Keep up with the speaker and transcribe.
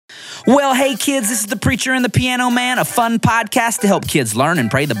Well, hey kids, this is The Preacher and the Piano Man, a fun podcast to help kids learn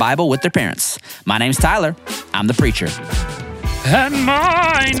and pray the Bible with their parents. My name's Tyler. I'm the preacher. And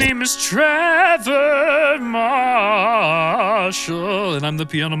my name is Trevor Marshall, and I'm the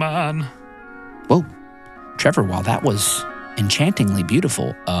piano man. Whoa, Trevor, while that was enchantingly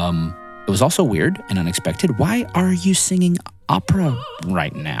beautiful, it was also weird and unexpected. Why are you singing opera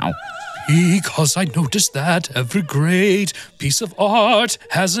right now? Because I noticed that every great piece of art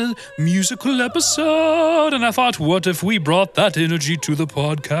has a musical episode, and I thought, what if we brought that energy to the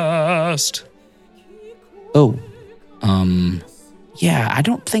podcast? Oh, yeah, I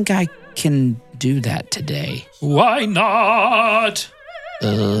don't think I can do that today. Why not?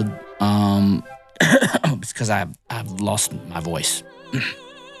 Because I've lost my voice.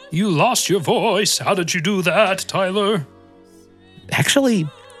 You lost your voice. How did you do that, Tyler? Actually,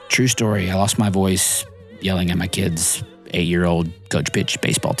 true story. I lost my voice yelling at my kids' 8-year-old coach pitch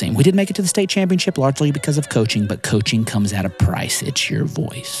baseball team. We did make it to the state championship largely because of coaching, but coaching comes at a price. It's your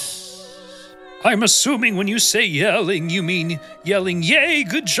voice. I'm assuming when you say yelling, you mean yelling, yay,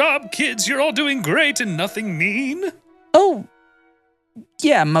 good job, kids, you're all doing great and nothing mean? Oh,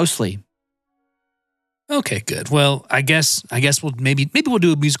 yeah, mostly. Okay, good. Well, I guess we'll maybe we'll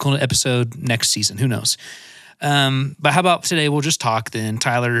do a musical episode next season. Who knows? But how about today we'll just talk then,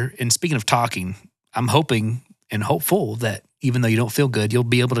 Tyler. And speaking of talking, I'm hoping and hopeful that even though you don't feel good, you'll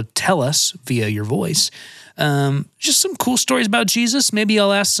be able to tell us via your voice just some cool stories about Jesus. Maybe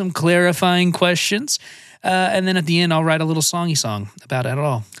I'll ask some clarifying questions. And then at the end, I'll write a little songy song about it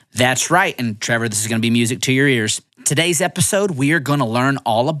all. That's right. And Trevor, this is going to be music to your ears. Today's episode, we are going to learn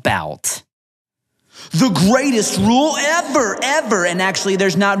all about the greatest rule ever. And actually,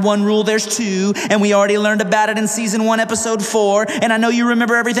 there's not one rule, there's two. And we already learned about it in season 1, episode 4. And I know you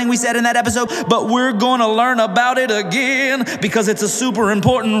remember everything we said in that episode, but we're going to learn about it again because it's a super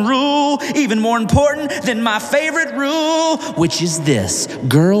important rule, even more important than my favorite rule, which is this: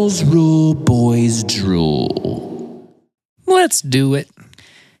 girls rule, boys drool. Let's do it.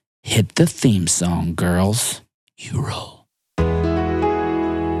 Hit the theme song, girls. You roll.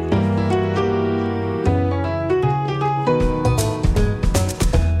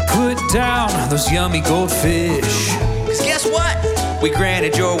 Down those yummy goldfish. 'Cause guess what? We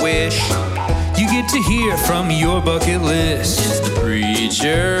granted your wish. You get to hear from your bucket list. It's the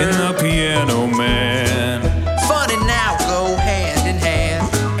preacher and the piano man. Fun and now go hand in hand.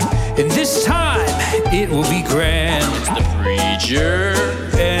 And this time it will be grand. It's the preacher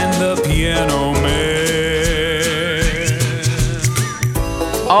and the piano man.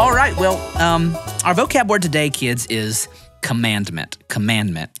 All right, well, our vocab word today, kids, is commandment.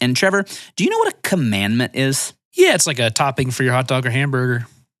 And Trevor, do you know what a commandment is? Yeah, it's like a topping for your hot dog or hamburger.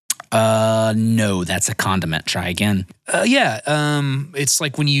 No, that's a condiment. Try again. It's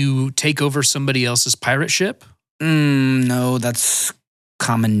like when you take over somebody else's pirate ship. No, that's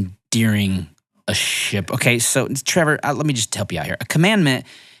commandeering a ship. Okay, so Trevor, let me just help you out here. A commandment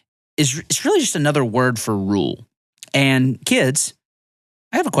is really just another word for rule. And kids,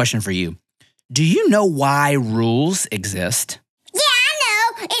 I have a question for you. Do you know why rules exist? Yeah, I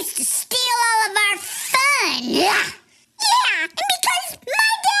know. It's to steal all of our fun. Yeah, and because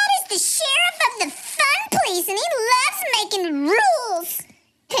my dad is the sheriff of the fun police and he loves making rules.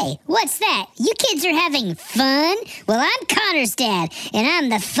 Hey, what's that? You kids are having fun? Well, I'm Connor's dad, and I'm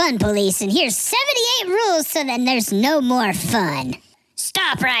the fun police, and here's 78 rules so that there's no more fun.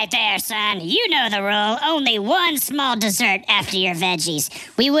 Stop right there, son. You know the rule. Only one small dessert after your veggies.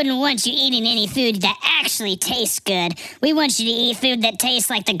 We wouldn't want you eating any food that actually tastes good. We want you to eat food that tastes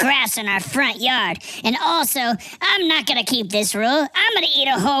like the grass in our front yard. And also, I'm not going to keep this rule. I'm going to eat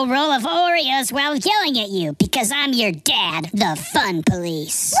a whole roll of Oreos while yelling at you because I'm your dad, the fun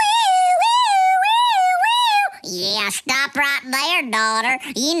police. Yeah, stop right there, daughter.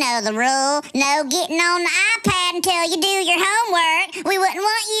 You know the rule. No getting on the iPad until you do your homework. We wouldn't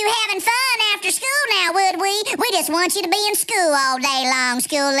want you having fun after school now, would we? We just want you to be in school all day long.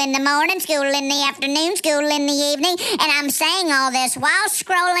 School in the morning, school in the afternoon, school in the evening. And I'm saying all this while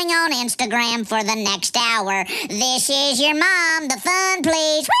scrolling on Instagram for the next hour. This is your mom, the fun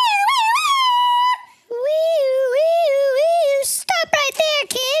police. Stop right there,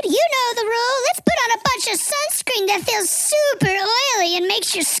 kid. You know the rule. Let's put on a bunch of sunscreen that feels super oily and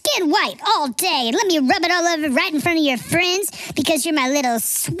makes your skin white all day. And let me rub it all over right in front of your friends because you're my little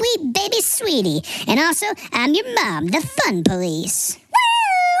sweet baby sweetie. And also, I'm your mom, the fun police.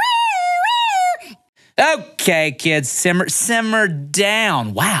 Okay, kids, simmer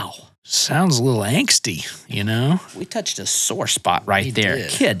down. Wow. Sounds a little angsty, you know? We touched a sore spot right there. Did.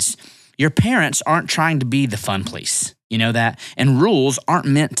 Kids, your parents aren't trying to be the fun police. You know that? And rules aren't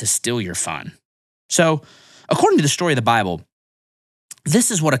meant to steal your fun. So, according to the story of the Bible, this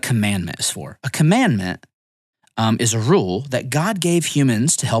is what a commandment is for. A commandment is a rule that God gave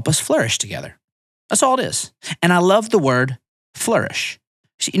humans to help us flourish together. That's all it is. And I love the word flourish.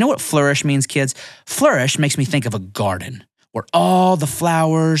 See, you know what flourish means, kids? Flourish makes me think of a garden where all the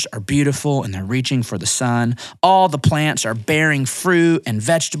flowers are beautiful and they're reaching for the sun. All the plants are bearing fruit and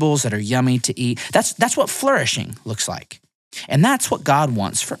vegetables that are yummy to eat. That's what flourishing looks like. And that's what God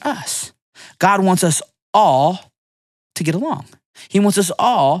wants for us. God wants us all to get along. He wants us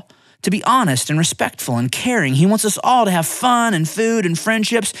all to be honest and respectful and caring. He wants us all to have fun and food and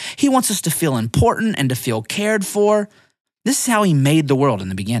friendships. He wants us to feel important and to feel cared for. This is how he made the world in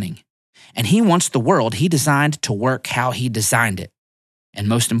the beginning. And he wants the world he designed to work how he designed it. And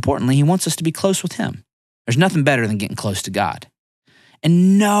most importantly, he wants us to be close with him. There's nothing better than getting close to God.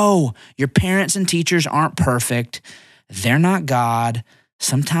 And no, your parents and teachers aren't perfect. They're not God.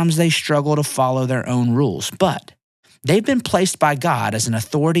 Sometimes they struggle to follow their own rules, but they've been placed by God as an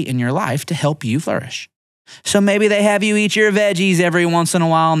authority in your life to help you flourish. So maybe they have you eat your veggies every once in a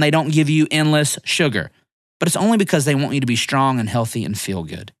while and they don't give you endless sugar, but it's only because they want you to be strong and healthy and feel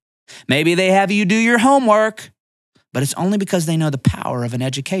good. Maybe they have you do your homework, but it's only because they know the power of an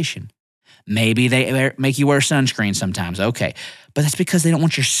education. Maybe they make you wear sunscreen sometimes, okay, but that's because they don't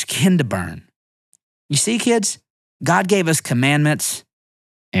want your skin to burn. You see, kids, God gave us commandments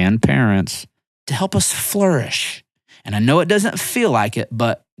and parents to help us flourish. And I know it doesn't feel like it,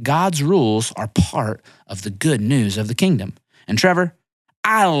 but God's rules are part of the good news of the kingdom. And Trevor,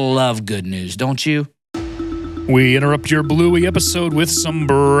 I love good news, don't you? We interrupt your Bluey episode with some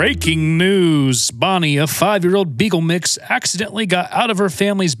breaking news. Bonnie, a 5-year-old beagle mix, accidentally got out of her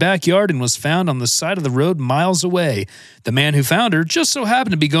family's backyard and was found on the side of the road miles away. The man who found her just so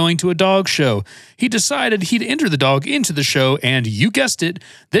happened to be going to a dog show. He decided he'd enter the dog into the show, and you guessed it,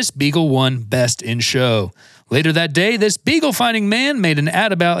 this beagle won Best in Show. Later that day, this beagle-finding man made an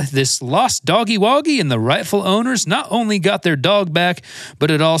ad about this lost doggy woggy, and the rightful owners not only got their dog back, but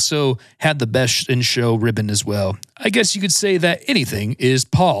it also had the Best in Show ribbon as well. I guess you could say that anything is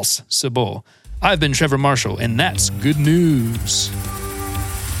possible. I've been Trevor Marshall, and that's good news.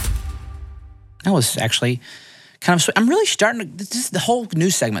 That was actually kind of sweet. I'm really starting to, the whole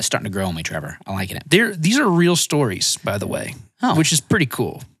news segment is starting to grow on me, Trevor. I'm liking it. These are real stories, by the way, which is pretty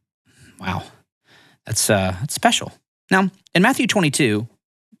cool. Wow. That's special. Now, in Matthew 22,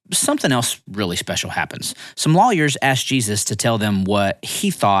 something else really special happens. Some lawyers asked Jesus to tell them what he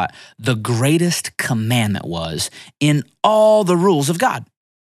thought the greatest commandment was in all the rules of God.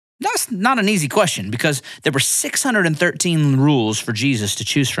 That's not an easy question because there were 613 rules for Jesus to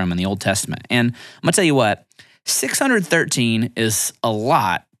choose from in the Old Testament. And I'm going to tell you what, 613 is a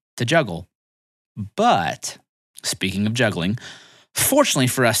lot to juggle. But speaking of juggling, fortunately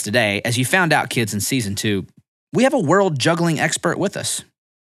for us today, as you found out, kids, in Season 2, we have a world juggling expert with us.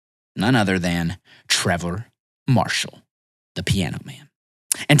 None other than Trevor Marshall, the piano man.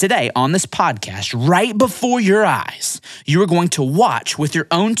 And today on this podcast, right before your eyes, you are going to watch with your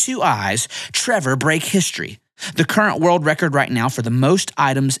own 2 eyes Trevor break history. The current world record right now for the most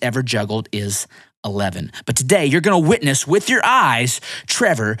items ever juggled is 11. But today, you're going to witness with your eyes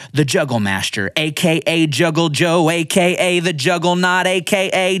Trevor, the Juggle Master, a.k.a. Juggle Joe, a.k.a. the Juggle Knot,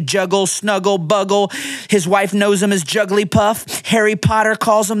 a.k.a. Juggle Snuggle Buggle. His wife knows him as Juggly Puff. Harry Potter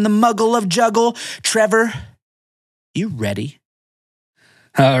calls him the Muggle of Juggle. Trevor, you ready?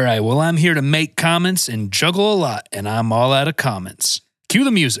 All right, well, I'm here to make comments and juggle a lot, and I'm all out of comments. Cue the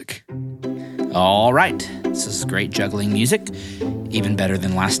music. All right, this is great juggling music, even better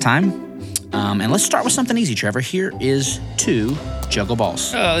than last time. And let's start with something easy, Trevor. Here is 2 juggle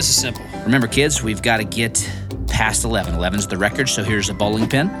balls. Oh, this is simple. Remember, kids, we've got to get past 11. 11's the record, so here's a bowling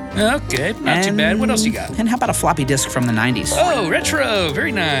pin. Okay, not too bad. What else you got? And how about a floppy disk from the 90s? Oh, retro.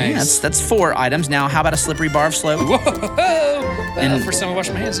 Very nice. Yeah, that's 4 items. Now, how about a slippery bar of slow? Whoa! And first time I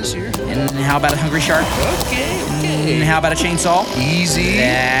washed my hands this year. And how about a hungry shark? Okay. And how about a chainsaw? Easy.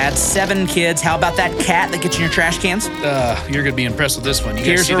 That's 7, kids. How about that cat that gets in your trash cans? You're going to be impressed with this one.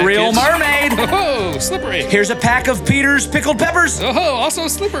 Here's a real mermaid. Oh, slippery. Here's a pack of Peter's pickled peppers. Oh, also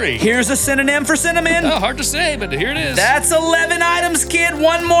slippery. Here's a synonym for cinnamon. Oh, hard to say, but here it is. That's 11 items, kid.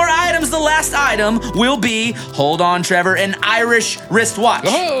 1 more items. The last item will be, hold on, Trevor, an Irish wristwatch.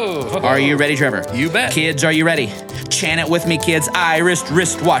 Oh. Are you ready, Trevor? You bet. Kids, are you ready? Chant it with me, kids. Irish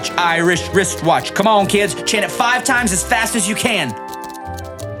wristwatch. Irish wristwatch. Come on, kids. Chant it 5 times as fast as you can.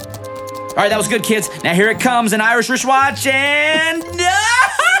 All right, that was good, kids. Now here it comes, an Irish wristwatch, and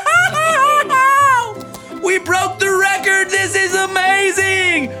we broke the record. This is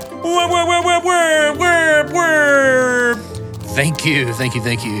amazing. Thank you.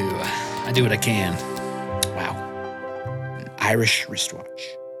 I do what I can. Wow. An Irish wristwatch.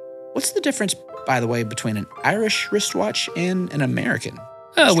 What's the difference, by the way, between an Irish wristwatch and an American?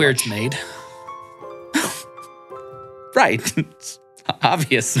 Where it's made. Right. It's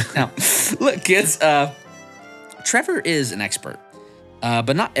obvious. Now, look, kids, Trevor is an expert,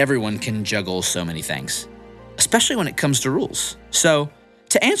 but not everyone can juggle so many things, especially when it comes to rules. So,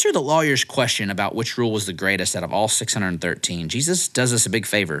 to answer the lawyer's question about which rule was the greatest out of all 613, Jesus does us a big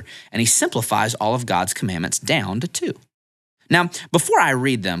favor, and he simplifies all of God's commandments down to 2. Now, before I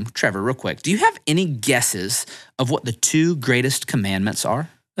read them, Trevor, real quick, do you have any guesses of what the 2 greatest commandments are?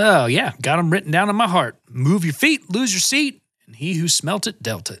 Oh, yeah. Got them written down in my heart. Move your feet, lose your seat, and he who smelt it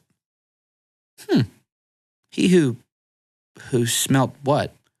dealt it. He who smelt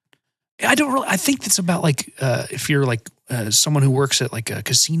what? I think it's about like if you're like someone who works at like a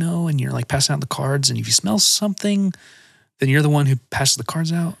casino and you're like passing out the cards, and if you smell something, then you're the one who passes the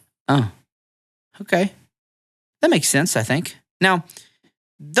cards out. Oh, okay. That makes sense, I think. Now,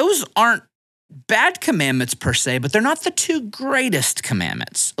 those aren't bad commandments per se, but they're not the 2 greatest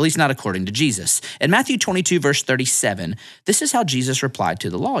commandments, at least not according to Jesus. In Matthew 22, verse 37, this is how Jesus replied to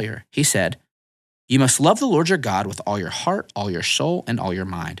the lawyer. He said, "You must love the Lord your God with all your heart, all your soul, and all your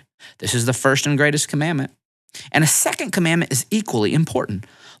mind. This is the first and greatest commandment. And a second commandment is equally important.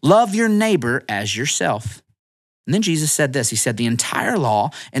 Love your neighbor as yourself." And then Jesus said this. He said, "The entire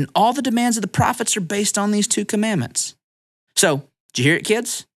law and all the demands of the prophets are based on these 2 commandments." So, did you hear it,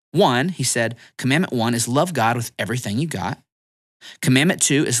 kids? 1, he said, commandment 1 is love God with everything you got. Commandment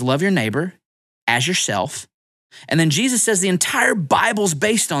 2 is love your neighbor as yourself. And then Jesus says the entire Bible's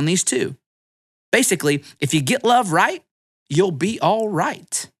based on these 2. Basically, if you get love right, you'll be all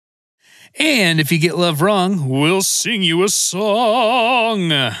right. And if you get love wrong, we'll sing you a song.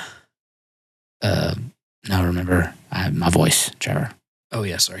 Now remember, I have my voice, Trevor. Oh,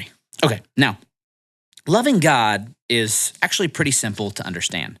 yeah, sorry. Okay, now, loving God is actually pretty simple to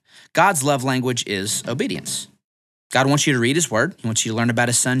understand. God's love language is obedience. God wants you to read his word. He wants you to learn about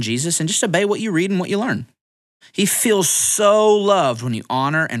his son, Jesus, and just obey what you read and what you learn. He feels so loved when you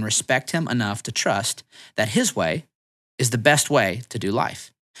honor and respect him enough to trust that his way is the best way to do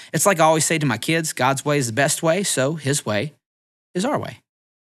life. It's like I always say to my kids, God's way is the best way, so his way is our way.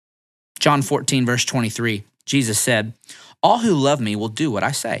 John 14, verse 23, Jesus said, "All who love me will do what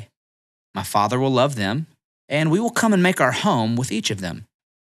I say. My Father will love them, and we will come and make our home with each of them.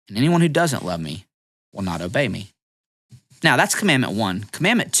 And anyone who doesn't love me will not obey me." Now, that's commandment 1.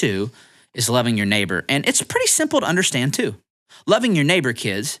 Commandment 2 is loving your neighbor, and it's pretty simple to understand too. Loving your neighbor,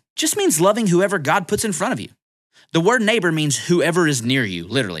 kids, just means loving whoever God puts in front of you. The word neighbor means whoever is near you,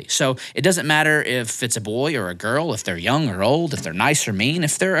 literally. So it doesn't matter if it's a boy or a girl, if they're young or old, if they're nice or mean,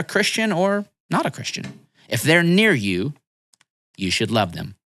 if they're a Christian or not a Christian. If they're near you, you should love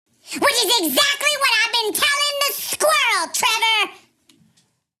them. Which is exactly what I've been telling the squirrel, Trevor.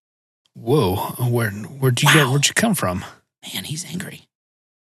 Whoa, where'd you come from? Man, he's angry.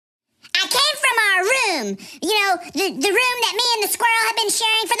 I came from our room. You know, the room that me and the squirrel have been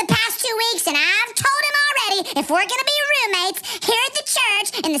sharing for the past 2 weeks, and I've told him already, if we're going to be roommates here at the church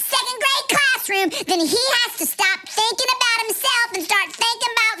in the 2nd grade classroom, then he has to stop thinking about himself and start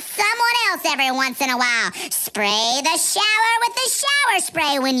thinking about someone else every once in a while. Spray the shower with the shower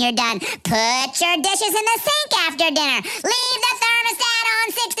spray when you're done. Put your dishes in the sink after dinner. Leave the thermostat on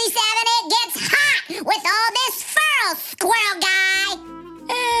 67. It gets hot with all this fur, squirrel guy.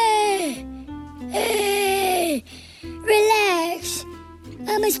 Relax.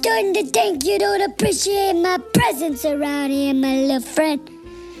 I'm starting to think you don't appreciate my presence around here, my little friend.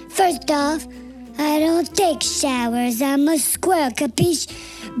 First off, I don't take showers. I'm a squirrel, capiche?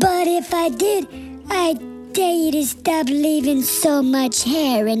 But if I did, I'd dare you to stop leaving so much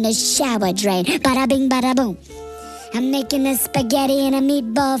hair in the shower drain. Bada bing, bada boom. I'm making a spaghetti and a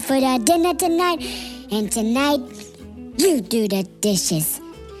meatball for the dinner tonight. And tonight, you do the dishes.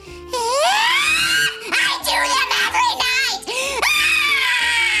 I do them every night.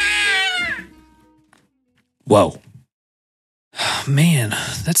 Whoa. Man,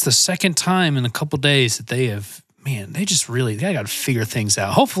 that's the 2nd time in a couple days that they got to figure things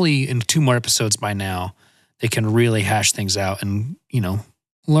out. Hopefully in 2 more episodes by now, they can really hash things out and,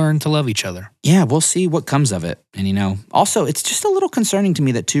 learn to love each other. Yeah, we'll see what comes of it. And, also, it's just a little concerning to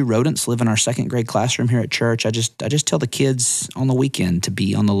me that 2 rodents live in our 2nd grade classroom here at church. I just tell the kids on the weekend to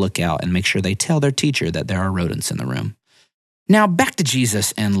be on the lookout and make sure they tell their teacher that there are rodents in the room. Now, back to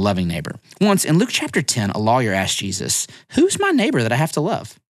Jesus and loving neighbor. Once in Luke chapter 10, a lawyer asked Jesus, "Who's my neighbor that I have to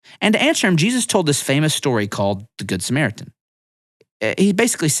love?" And to answer him, Jesus told this famous story called the Good Samaritan. he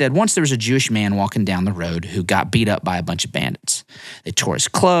basically said, once there was a Jewish man walking down the road who got beat up by a bunch of bandits. They tore his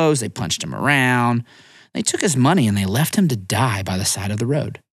clothes, they punched him around, they took his money, and they left him to die by the side of the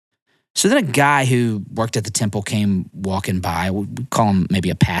road. So then a guy who worked at the temple came walking by. We'd call him maybe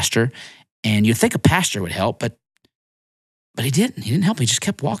a pastor, and you'd think a pastor would help, but he didn't. He didn't help. He just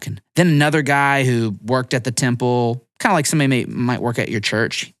kept walking. Then another guy who worked at the temple, kind of like somebody might work at your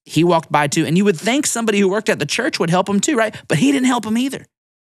church, he walked by too, and you would think somebody who worked at the church would help him too, right? But he didn't help him either.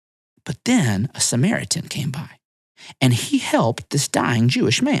 But then a Samaritan came by, and he helped this dying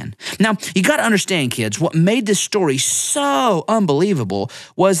Jewish man. Now, you got to understand, kids, what made this story so unbelievable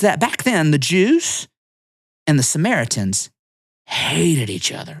was that back then, the Jews and the Samaritans hated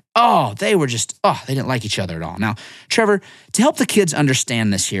each other. They didn't like each other at all. Now, Trevor, to help the kids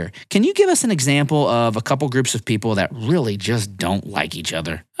understand this here, can you give us an example of a couple groups of people that really just don't like each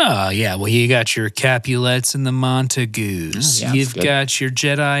other? Oh, yeah. Well, you got your Capulets and the Montagues. You've got your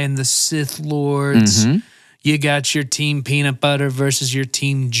Jedi and the Sith Lords. Mm-hmm. You got your team peanut butter versus your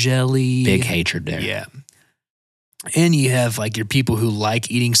team jelly. Big hatred there. Yeah. And you have like your people who like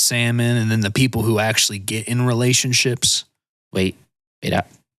eating salmon, and then the people who actually get in relationships. Wait,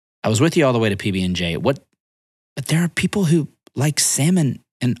 I was with you all the way to PB&J. But there are people who like salmon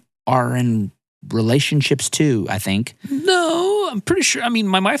and are in relationships too, I think. No, I'm pretty sure. I mean,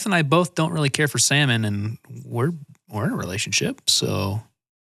 my wife and I both don't really care for salmon, and we're in a relationship, so.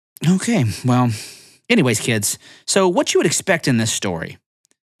 Okay, well, anyways, kids, so what you would expect in this story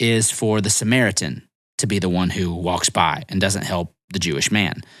is for the Samaritan to be the one who walks by and doesn't help the Jewish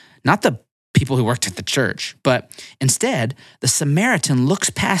man, not the people who worked at the church. But instead, the Samaritan looks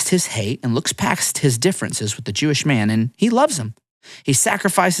past his hate and looks past his differences with the Jewish man, and he loves him. He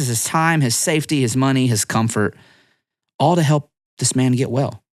sacrifices his time, his safety, his money, his comfort, all to help this man get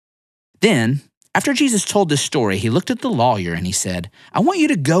well. Then, after Jesus told this story, he looked at the lawyer and he said, I want you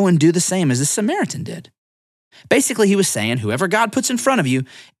to go and do the same as the Samaritan did. Basically, he was saying, whoever God puts in front of you,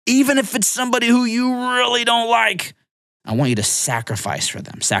 even if it's somebody who you really don't like, I want you to sacrifice for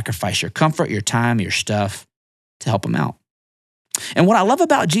them. Sacrifice your comfort, your time, your stuff to help them out. And what I love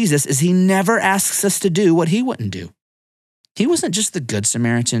about Jesus is he never asks us to do what he wouldn't do. He wasn't just the good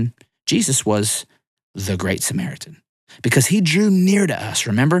Samaritan. Jesus was the great Samaritan because he drew near to us,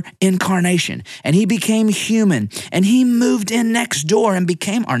 remember? Incarnation. And he became human, and he moved in next door and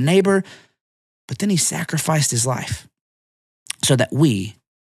became our neighbor. But then he sacrificed his life so that we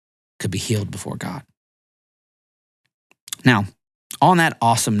could be healed before God. Now, on that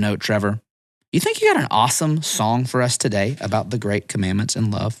awesome note, Trevor, you think you got an awesome song for us today about the great commandments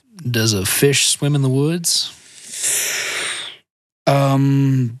and love? Does a fish swim in the woods?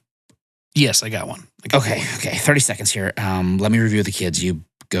 Yes, I got one. Okay. 30 seconds here. Let me review the kids. You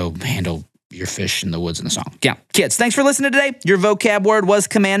go handle your fish in the woods in the song. Yeah, kids, thanks for listening today. Your vocab word was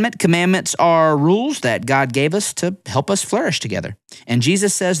commandment. Commandments are rules that God gave us to help us flourish together. And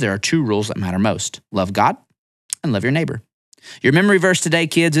Jesus says there are two rules that matter most. Love God and love your neighbor. Your memory verse today,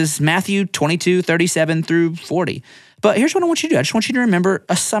 kids, is Matthew 22:37 through 40. But here's what I want you to do. I just want you to remember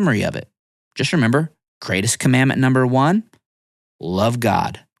a summary of it. Just remember, greatest commandment number 1, love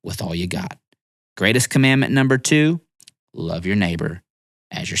God with all you got. Greatest commandment number 2, love your neighbor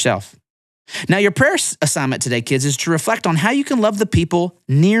as yourself. Now, your prayer assignment today, kids, is to reflect on how you can love the people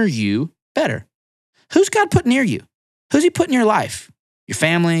near you better. Who's God put near you? Who's he put in your life? Your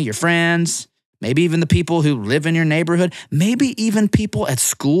family, your friends, maybe even the people who live in your neighborhood, maybe even people at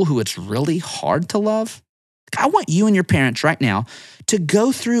school who it's really hard to love. I want you and your parents right now to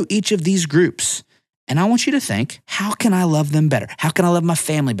go through each of these groups, and I want you to think, how can I love them better? How can I love my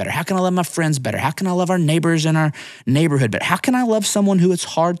family better? How can I love my friends better? How can I love our neighbors in our neighborhood better? How can I love someone who it's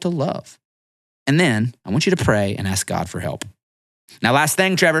hard to love? And then I want you to pray and ask God for help. Now, last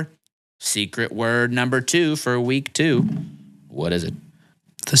thing, Trevor, secret word number 2 for week 2. What is it?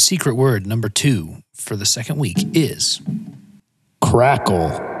 The secret word number 2 for the second week is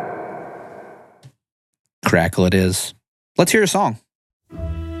crackle. Crackle it is. Let's hear a song.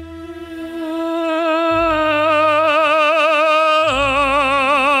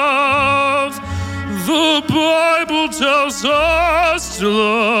 The Bible tells us to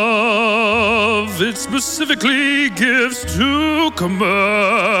love. It specifically gives 2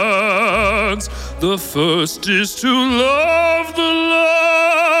 commands. The first is to love the Lord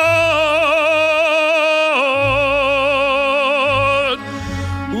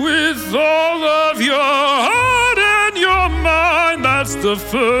with all of your heart and your mind. That's the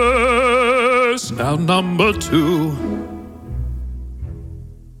first. Now, number 2.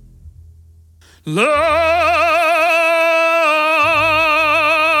 Love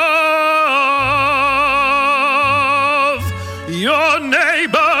your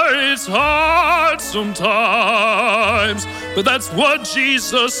hard sometimes, but that's what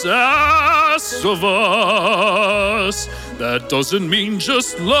Jesus asks of us. That doesn't mean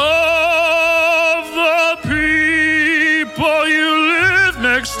just love the people you live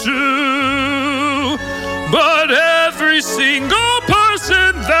next to, but every single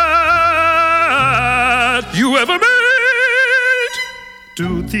person that you ever meet.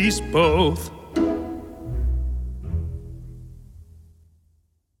 Do these both